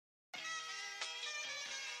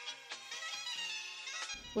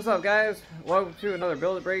What's up, guys? Welcome to another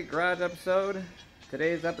Build a Break Garage episode.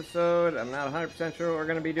 Today's episode, I'm not 100% sure what we're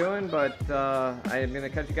going to be doing, but I am going to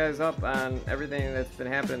catch you guys up on everything that's been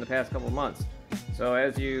happening the past couple months. So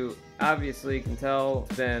as you obviously can tell,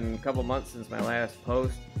 it's been a couple months since my last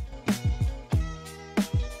post.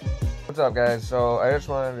 What's up, guys? So I just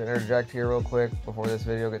wanted to interject here real quick before this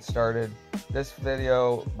video gets started. This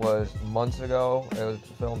video was months ago. It was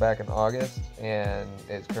filmed back in August, and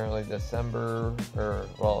it's currently it's November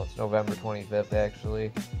 25th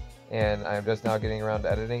actually, and I'm just now getting around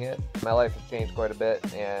to editing it. My life has changed quite a bit,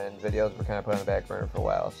 and videos were kind of put on the back burner for a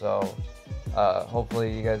while, so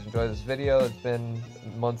hopefully you guys enjoy this video. It's been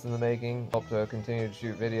months in the making. Hope to continue to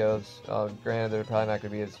shoot videos. Granted, they're probably not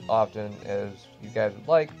going to be as often as you guys would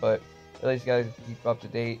like, but at least you guys keep up to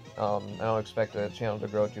date. I don't expect the channel to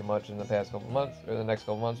grow too much in the past couple months, or the next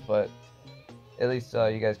couple months, but at least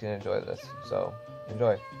you guys can enjoy this. So,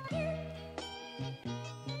 enjoy.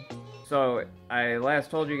 So, I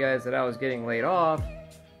last told you guys that I was getting laid off,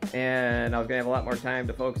 and I was going to have a lot more time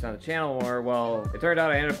to focus on the channel more. Well, it turned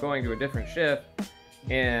out I ended up going to a different shift,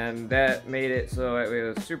 and that made it so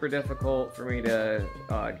it was super difficult for me to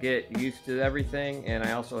get used to everything, and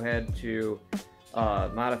I also had to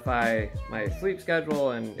modify my sleep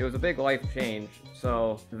schedule, and it was a big life change,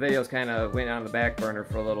 so the videos kind of went on the back burner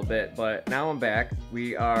for a little bit. But now I'm back.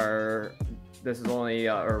 This is only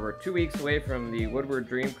we're 2 weeks away from the Woodward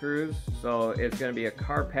Dream Cruise, so it's going to be a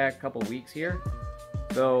car packed couple weeks here.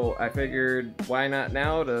 So I figured, why not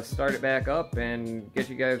now to start it back up and get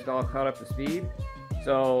you guys all caught up to speed.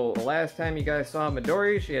 So the last time you guys saw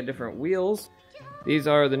Midori, she had different wheels. These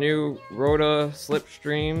are the new Rota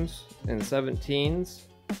Slipstreams in 17s.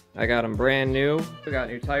 I got them brand new. I got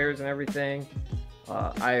new tires and everything.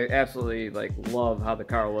 I absolutely love how the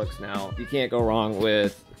car looks now. You can't go wrong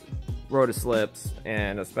with Rota Slips,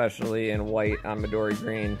 and especially in white on Midori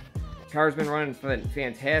green. Car's been running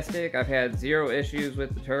fantastic. I've had zero issues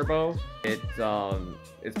with the turbo.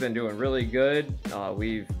 It's been doing really good.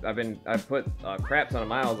 I've put crap ton of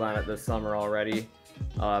miles on it this summer already.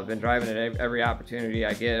 I've been driving it every opportunity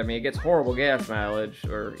I get. I mean, it gets horrible gas mileage,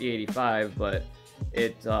 or E85, but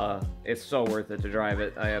it's so worth it to drive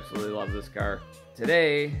it. I absolutely love this car.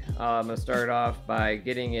 Today, I'm going to start off by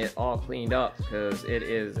getting it all cleaned up, because it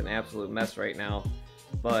is an absolute mess right now.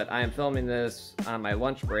 But I am filming this on my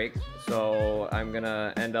lunch break, so I'm going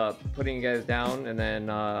to end up putting you guys down, and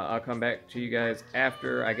then I'll come back to you guys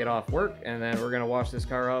after I get off work, and then we're going to wash this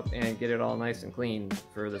car up and get it all nice and clean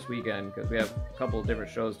for this weekend, because we have a couple of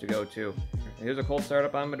different shows to go to. Here's a cold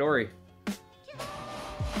startup on Midori.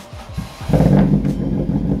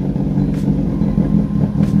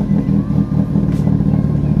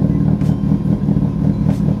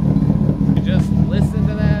 Just listen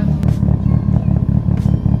to that.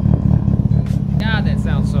 God, that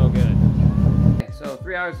sounds so good. So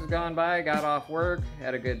 3 hours has gone by, got off work,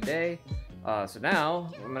 had a good day. So now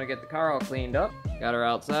I'm gonna get the car all cleaned up. Got her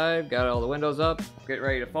outside, got all the windows up, get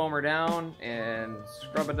ready to foam her down and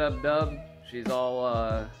scrub-a-dub-dub. She's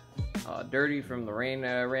all dirty from the rain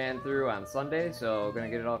that I ran through on Sunday, so gonna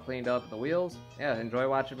get it all cleaned up, the wheels. Yeah, enjoy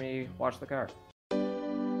watching me wash the car.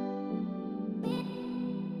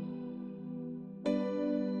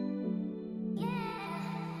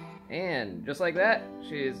 And just like that,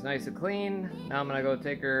 she's nice and clean. Now I'm gonna go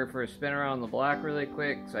take her for a spin around the block really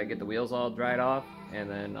quick so I get the wheels all dried off, and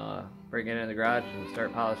then bring it in the garage and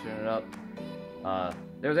start polishing it up.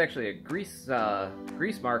 There was actually a grease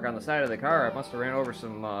mark on the side of the car. I must have ran over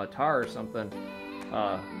some tar or something.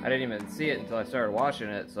 I didn't even see it until I started washing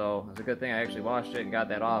it, so it's a good thing I actually washed it and got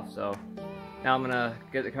that off. So now I'm gonna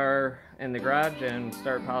get the car in the garage and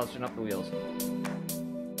start polishing up the wheels.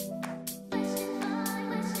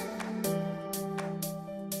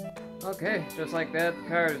 Okay, just like that, the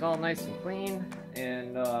car is all nice and clean,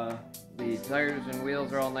 and the tires and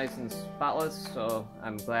wheels are all nice and spotless, so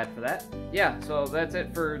I'm glad for that. Yeah, so that's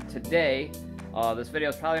it for today. This video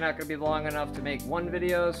is probably not going to be long enough to make one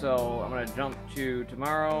video, so I'm going to jump to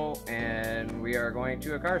tomorrow, and we are going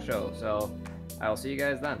to a car show, so I'll see you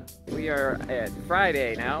guys then. We are at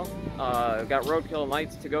Friday now. I've got Roadkill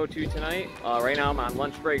Nights to go to tonight. Right now I'm on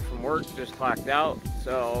lunch break from work, just clocked out,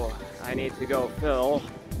 so I need to go fill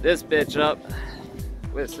this bitch up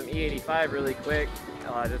with some E85 really quick,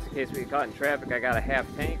 just in case we get caught in traffic. I got a half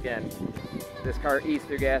tank, and this car eats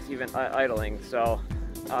through gas even idling, so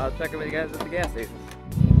I'll check in with you guys at the gas station.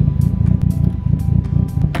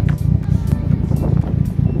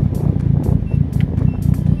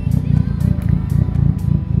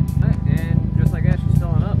 And just like that, she's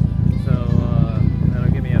filling up, so that'll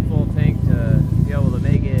give me a full tank to be able to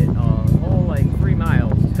make it a whole 3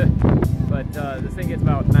 miles. But this thing gets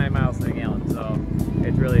about 9 miles to the gallon, so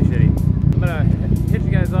it's really shitty. I'm gonna hit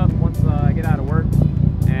you guys up once I get out of work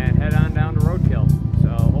and head on down to Roadkill. So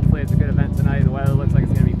hopefully it's a good event tonight. The weather looks like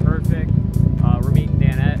it's gonna be perfect. We're meeting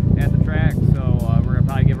Danette at the track, so we're gonna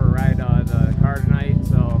probably give her a ride the car tonight.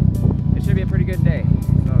 So it should be a pretty good day.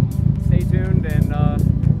 So stay tuned, and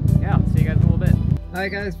yeah, I'll see you guys in a little bit.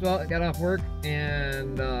 Alright guys, well, I got off work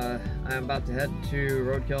and I'm about to head to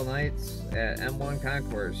Roadkill Nights at M1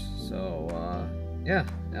 Concourse. So yeah,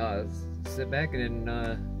 sit back and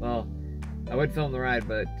well, I would film the ride,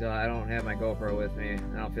 but I don't have my GoPro with me.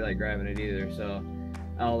 I don't feel like grabbing it either, so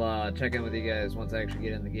I'll check in with you guys once I actually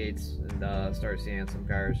get in the gates and start seeing some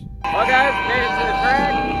cars. Well guys, made it to the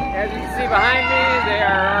track. As you can see behind me, they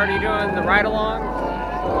are already doing the ride along.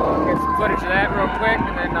 I'll get some footage of that real quick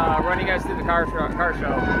and then run you guys through the car show.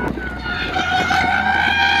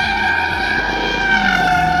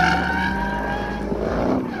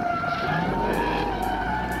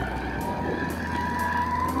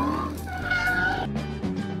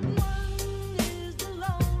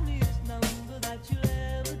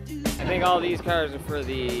 I think all these cars are for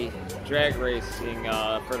the drag racing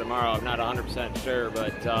for tomorrow. I'm not 100% sure,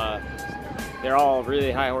 but they're all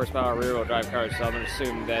really high horsepower rear-wheel drive cars, so I'm going to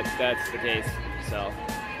assume that that's the case. So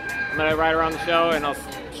I'm going to ride around the show and I'll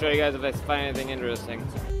show you guys if I find anything interesting.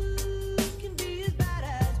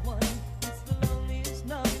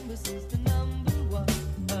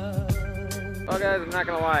 Well guys, I'm not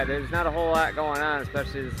going to lie, there's not a whole lot going on,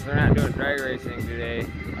 especially since they're not doing drag racing today.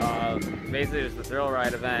 Basically just a thrill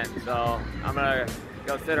ride event, so I'm going to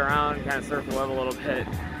go sit around, kind of surf the web a little bit.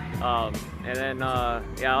 And then,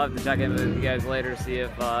 yeah, I'll have to check in with you guys later to see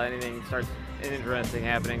if anything starts interesting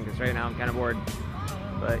happening, because right now I'm kind of bored.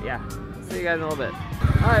 But yeah, see you guys in a little bit.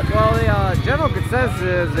 Alright, well, the general consensus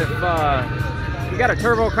is if you got a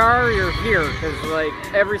turbo car, you're here, because like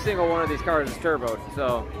every single one of these cars is turboed.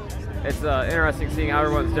 So it's interesting seeing how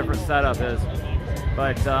everyone's different setup is.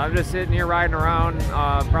 But I'm just sitting here riding around.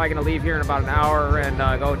 Probably going to leave here in about an hour and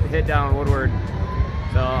go hit down Woodward.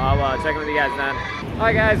 So I'll check in with you guys then.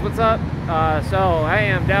 Hi guys, what's up? So I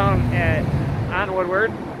am down on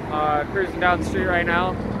Woodward, cruising down the street right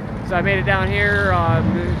now. So I made it down here,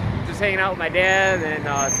 just hanging out with my dad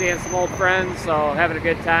and seeing some old friends, so having a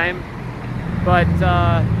good time. But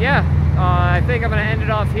yeah, I think I'm gonna end it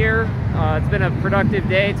off here. It's been a productive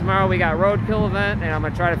day. Tomorrow we got Roadkill event, and I'm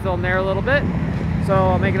gonna try to film there a little bit. So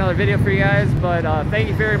I'll make another video for you guys, but thank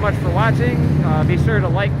you very much for watching. Be sure to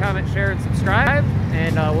like, comment, share, and subscribe,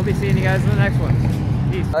 and we'll be seeing you guys in the next one.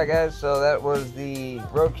 Peace. Alright guys, so that was the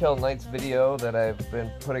Roadkill Nights video that I've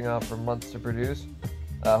been putting off for months to produce.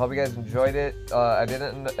 Hope you guys enjoyed it. I did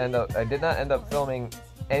not end up filming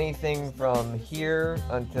anything from here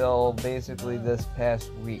until basically this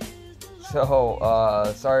past week. So,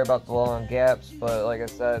 sorry about the long gaps, but like I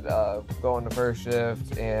said, going to first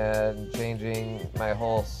shift and changing my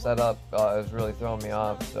whole setup is really throwing me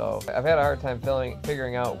off. So, I've had a hard time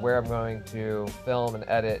figuring out where I'm going to film and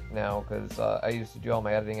edit now, because I used to do all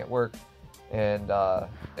my editing at work, and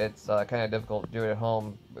it's kind of difficult to do it at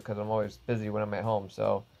home because I'm always busy when I'm at home.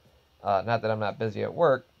 So, not that I'm not busy at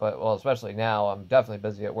work, but, well, especially now, I'm definitely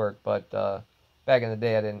busy at work, but back in the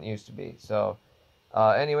day, I didn't used to be. So,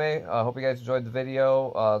 anyway, I hope you guys enjoyed the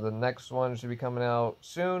video. The next one should be coming out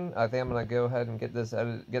soon. I think I'm going to go ahead and get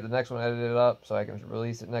the next one edited up so I can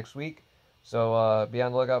release it next week. So, be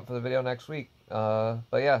on the lookout for the video next week. But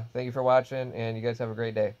yeah, thank you for watching, and you guys have a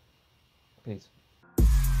great day. Peace.